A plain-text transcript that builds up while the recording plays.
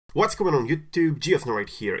What's going on YouTube? Geosno right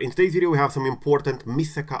here. In today's video we have some important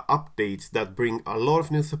Misaka updates that bring a lot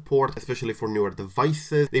of new support, especially for newer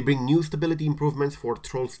devices. They bring new stability improvements for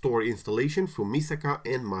TrollStore installation through Misaka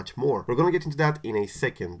and much more. We're gonna get into that in a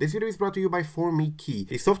second. This video is brought to you by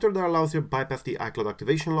ForMeKey, a software that allows you to bypass the iCloud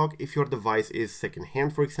activation lock if your device is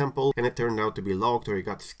secondhand, for example, and it turned out to be locked or you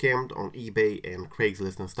got scammed on eBay and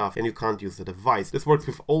Craigslist and stuff and you can't use the device. This works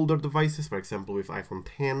with older devices, for example with iPhone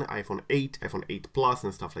 10, iPhone 8, iPhone 8 Plus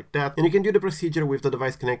and stuff like that, and you can do the procedure with the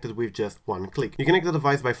device connected with just one click. You connect the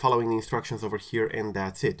device by following the instructions over here and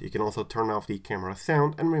that's it. You can also turn off the camera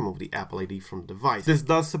sound and remove the Apple ID from the device. This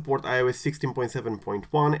does support iOS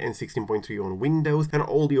 16.7.1 and 16.3 on Windows and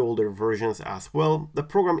all the older versions as well. The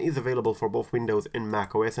program is available for both Windows and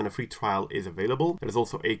macOS and a free trial is available. There's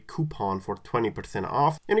also a coupon for 20%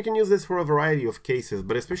 off and you can use this for a variety of cases,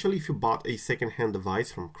 but especially if you bought a second-hand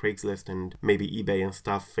device from Craigslist and maybe eBay and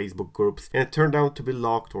stuff, Facebook groups, and it turned out to be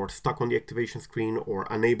locked or stuck on the activation screen or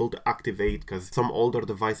unable to activate because some older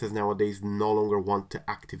devices nowadays no longer want to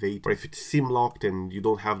activate, or if it's SIM locked and you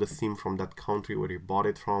don't have the SIM from that country where you bought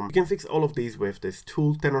it from. You can fix all of these with this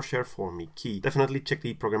tool, Tenorshare ForMeKey. Definitely check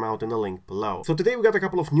the program out in the link below. So today we got a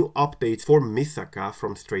couple of new updates for Misaka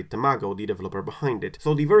from Straight Tamago, the developer behind it.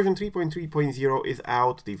 So the version 3.3.0 is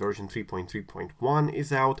out, the version 3.3.1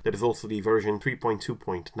 is out, there is also the version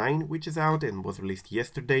 3.2.9 which is out and was released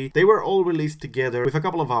yesterday. They were all released together with a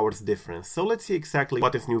couple of hours difference, so let's see exactly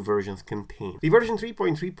what these new versions contain. The version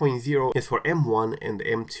 3.3.0 is for M1 and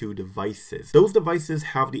M2 devices. Those devices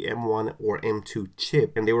have the M1 or M2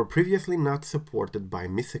 chip and they were previously not supported by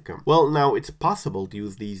Misaka. Well, now it's possible to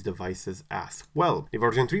use these devices as well. The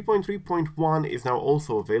version 3.3.1 is now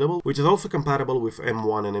also available, which is also compatible with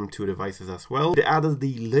M1 and M2 devices as well. They added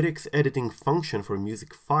the lyrics editing function for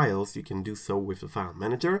music files. You can do so with the file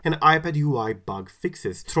manager, and iPad UI bug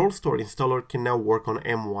fixes. TrollStore installer can now work on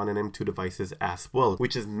M1 and M2 devices as well,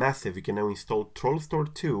 which is massive. You can now install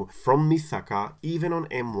TrollStore 2 from Misaka even on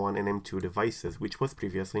M1 and M2 devices, which was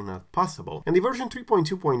previously not possible. And the version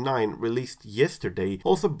 3.2.9 released yesterday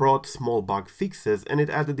also brought small bug fixes and it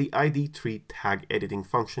added the ID3 tag editing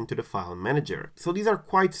function to the file manager. So these are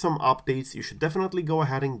quite some updates. You should definitely go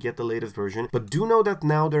ahead and get the latest version, but do know that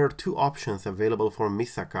now there are two options available for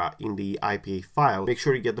Misaka in the IPA file. Make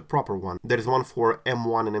sure you get the proper one. There's one for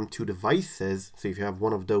M1 and M2 devices, so if you have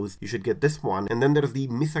one of those you should get this one, and then there's the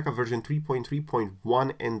Misaka version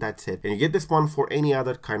 3.3.1 and that's it. And you get this one for any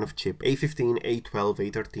other kind of chip, A15,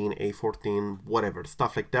 A12, A13, A14, whatever,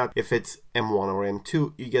 stuff like that. If it's M1 or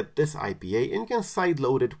M2, you get this IPA and you can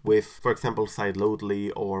sideload it with, for example,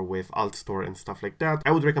 Sideloadly or with AltStore and stuff like that.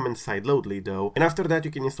 I would recommend Sideloadly though, and after that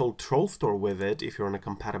you can install TrollStore with it if you're on a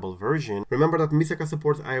compatible version. Remember that Misaka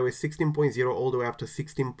supports iOS 16.0 all the way up to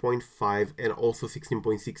 16.5 and also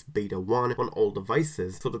 16.6 beta 1 on all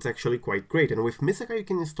devices, so that's actually quite great. And with Misaka you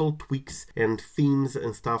can install tweaks and themes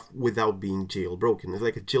and stuff without being jailbroken. It's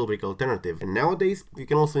like a jailbreak alternative. And nowadays you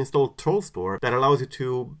can also install TrollStore that allows you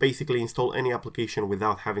to basically install any application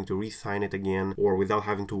without having to re-sign it again or without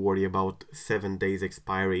having to worry about 7 days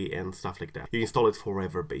expiry and stuff like that. You install it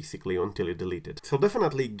forever basically until you delete it. So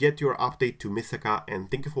definitely get your update to Misaka and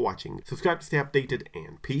thank you for watching. Subscribe to stay updated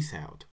and peace out.